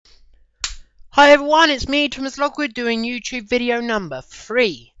Hi everyone, it's me, Thomas Lockwood, doing YouTube video number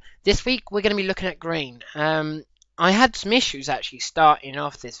 3. This week we're going to be looking at green. I had some issues actually starting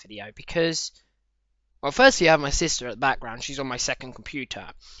off this video because, well, firstly I have my sister at the background. She's on my second computer,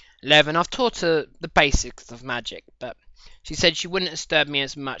 11. I've taught her the basics of magic, but she said she wouldn't disturb me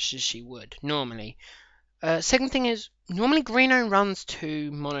as much as she would normally. Second thing is, normally green only runs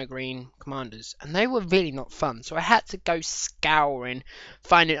 2 mono green commanders, and they were really not fun, so I had to go scouring,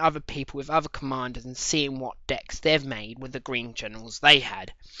 finding other people with other commanders and seeing what decks they've made with the green generals they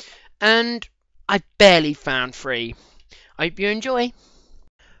had. And I barely found 3. I hope you enjoy.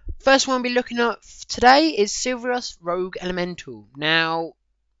 First one I'll be looking at today is Silverus Rogue Elemental. Now,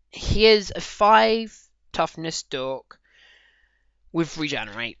 he is a 5 toughness dork with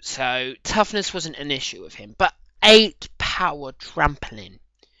regenerate, so toughness wasn't an issue with him, but 8 power trampling.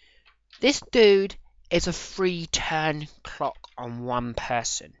 This dude is a 3-turn clock on one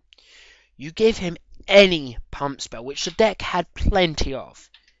person. You give him any pump spell, which the deck had plenty of,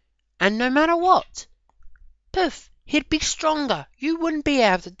 and no matter what, poof, he'd be stronger. You wouldn't be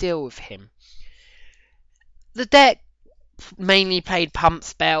able to deal with him. The deck mainly played pump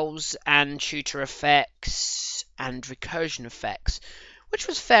spells and shooter effects and recursion effects, which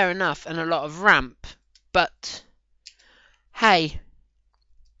was fair enough, and a lot of ramp, but hey,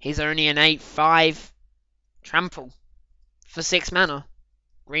 he's only an 8/5 trample for 6 mana.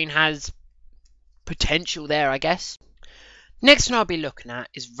 Green has potential there, I guess. Next one I'll be looking at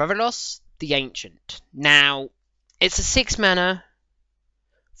is Revelos the Ancient. Now, it's a 6 mana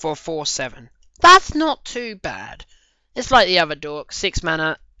for 4/7. That's not too bad. It's like the other dork, 6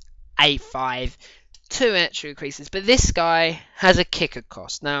 mana, 8/5, 2 extra increases, but this guy has a kicker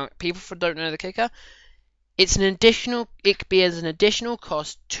cost. Now, people don't know the kicker. It could be as an additional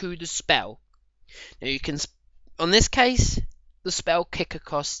cost to the spell. Now you can, on this case, the spell kicker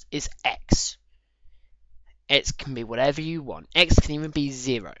cost is X. It can be whatever you want. X can even be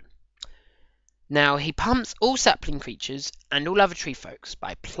 0. Now he pumps all sapling creatures and all other tree folks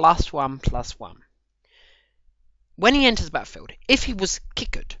by +1/+1. When he enters the battlefield, if he was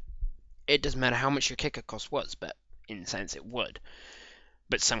kickered, it doesn't matter how much your kicker cost was, but in a sense it would.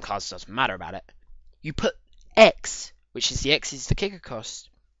 But some cards doesn't matter about it. You put X, which is the kicker cost,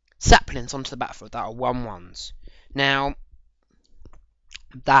 saplings onto the battlefield that are 1/1s. Now,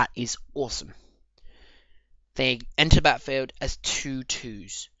 that is awesome. They enter the battlefield as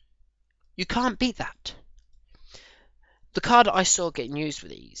 2/2s. You can't beat that. The card I saw getting used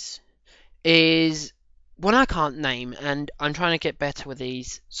with these is one I can't name, and I'm trying to get better with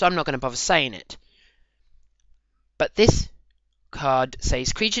these, so I'm not going to bother saying it. But this card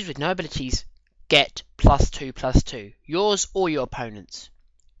says creatures with no abilities get +2/+2. Yours or your opponent's.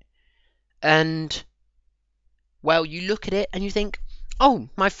 And, well, you look at it and you think, oh,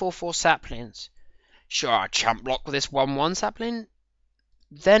 my 4/4 saplings. Sure, I chump block with this 1/1 sapling.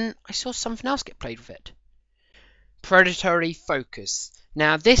 Then I saw something else get played with it. Predatory Focus.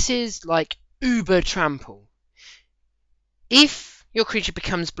 Now, this is like Uber Trample. If your creature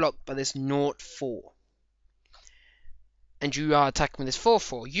becomes blocked by this 0/4 and you are attacking with this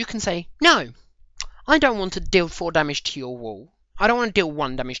 4/4, you can say, no, I don't want to deal 4 damage to your wall. I don't want to deal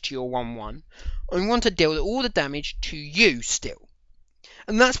 1 damage to your 1/1. I want to deal all the damage to you still.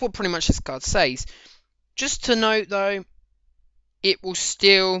 And that's what pretty much this card says. Just to note though, it will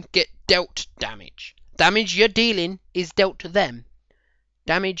still get dealt damage. Damage you're dealing is dealt to them.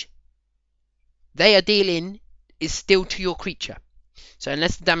 Damage they are dealing is still to your creature. So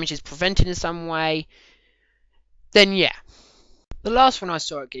unless the damage is prevented in some way, then yeah. The last one I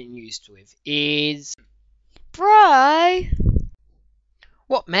saw it getting used with is... Bro!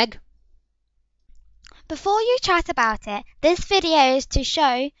 What, Meg? Before you chat about it, this video is to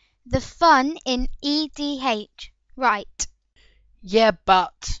show the fun in EDH, right? Yeah,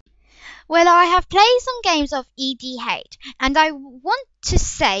 but... Well, I have played some games of EDH, and I want to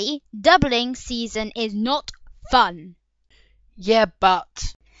say doubling season is not fun. Yeah,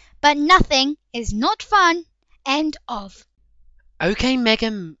 but... But nothing is not fun. End of. Okay,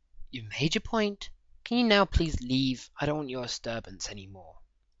 Megan, you made your point. Can you now please leave? I don't want your disturbance anymore.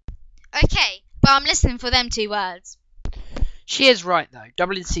 Okay, but I'm listening for them 2 words. She is right, though.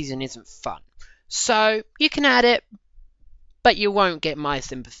 Doubling season isn't fun. So, you can add it, but you won't get my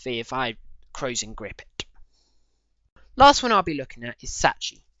sympathy if I crows and grip it. Last one I'll be looking at is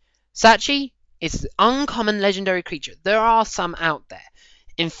Sachi. Sachi is an uncommon legendary creature. There are some out there.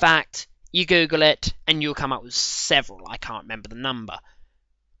 In fact, you Google it and you'll come up with several. I can't remember the number.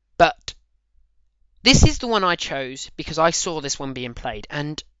 But this is the one I chose because I saw this one being played,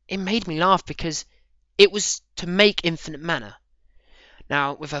 and it made me laugh because it was to make infinite mana.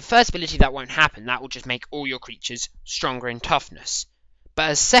 Now, with her first ability, that won't happen. That will just make all your creatures stronger in toughness. But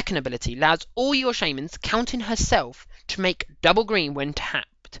her second ability allows all your shamans, counting herself, to make double green when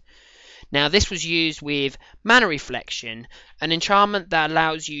tapped. Now, this was used with Mana Reflection, an enchantment that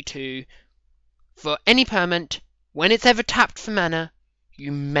allows you to, for any permanent, when it's ever tapped for mana,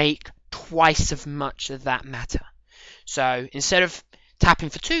 you make twice as much of that matter. So, instead of tapping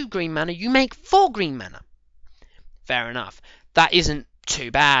for 2 green mana, you make 4 green mana. Fair enough. That isn't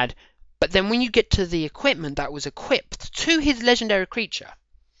too bad. But then when you get to the equipment that was equipped to his legendary creature,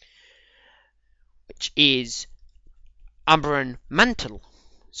 which is Umbran Mantle.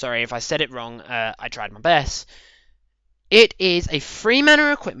 Sorry if I said it wrong, I tried my best. It is a 3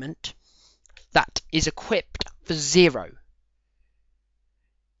 mana equipment that is equipped for 0.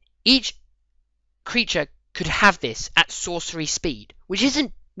 Each creature could have this at sorcery speed, which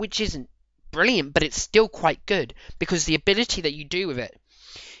isn't brilliant, but it's still quite good, because the ability that you do with it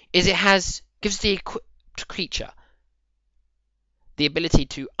is gives the equipped creature the ability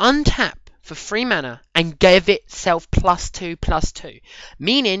to untap for 3 mana and give itself +2/+2,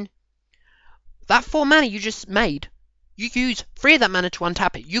 meaning that 4 mana you just made, you use 3 of that mana to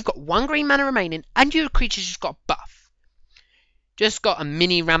untap it. You've got 1 green mana remaining, and your creature's just got a buff, just got a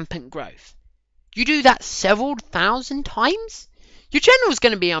mini rampant growth. You do that several thousand times, your general is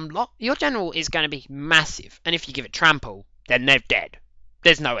going to be unlocked. Your general is going to be massive, and if you give it trample, then they're dead.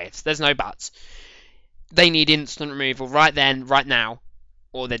 There's no ifs, there's no buts. They need instant removal right then, right now,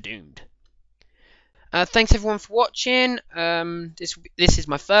 or they're doomed. Thanks everyone for watching. This is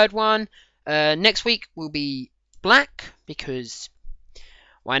my 3rd one. Next week will be black, because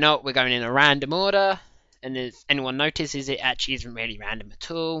why not? We're going in a random order, and if anyone notices, it actually isn't really random at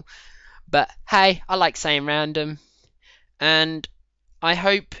all. But hey, I like saying random, and I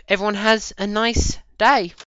hope everyone has a nice day.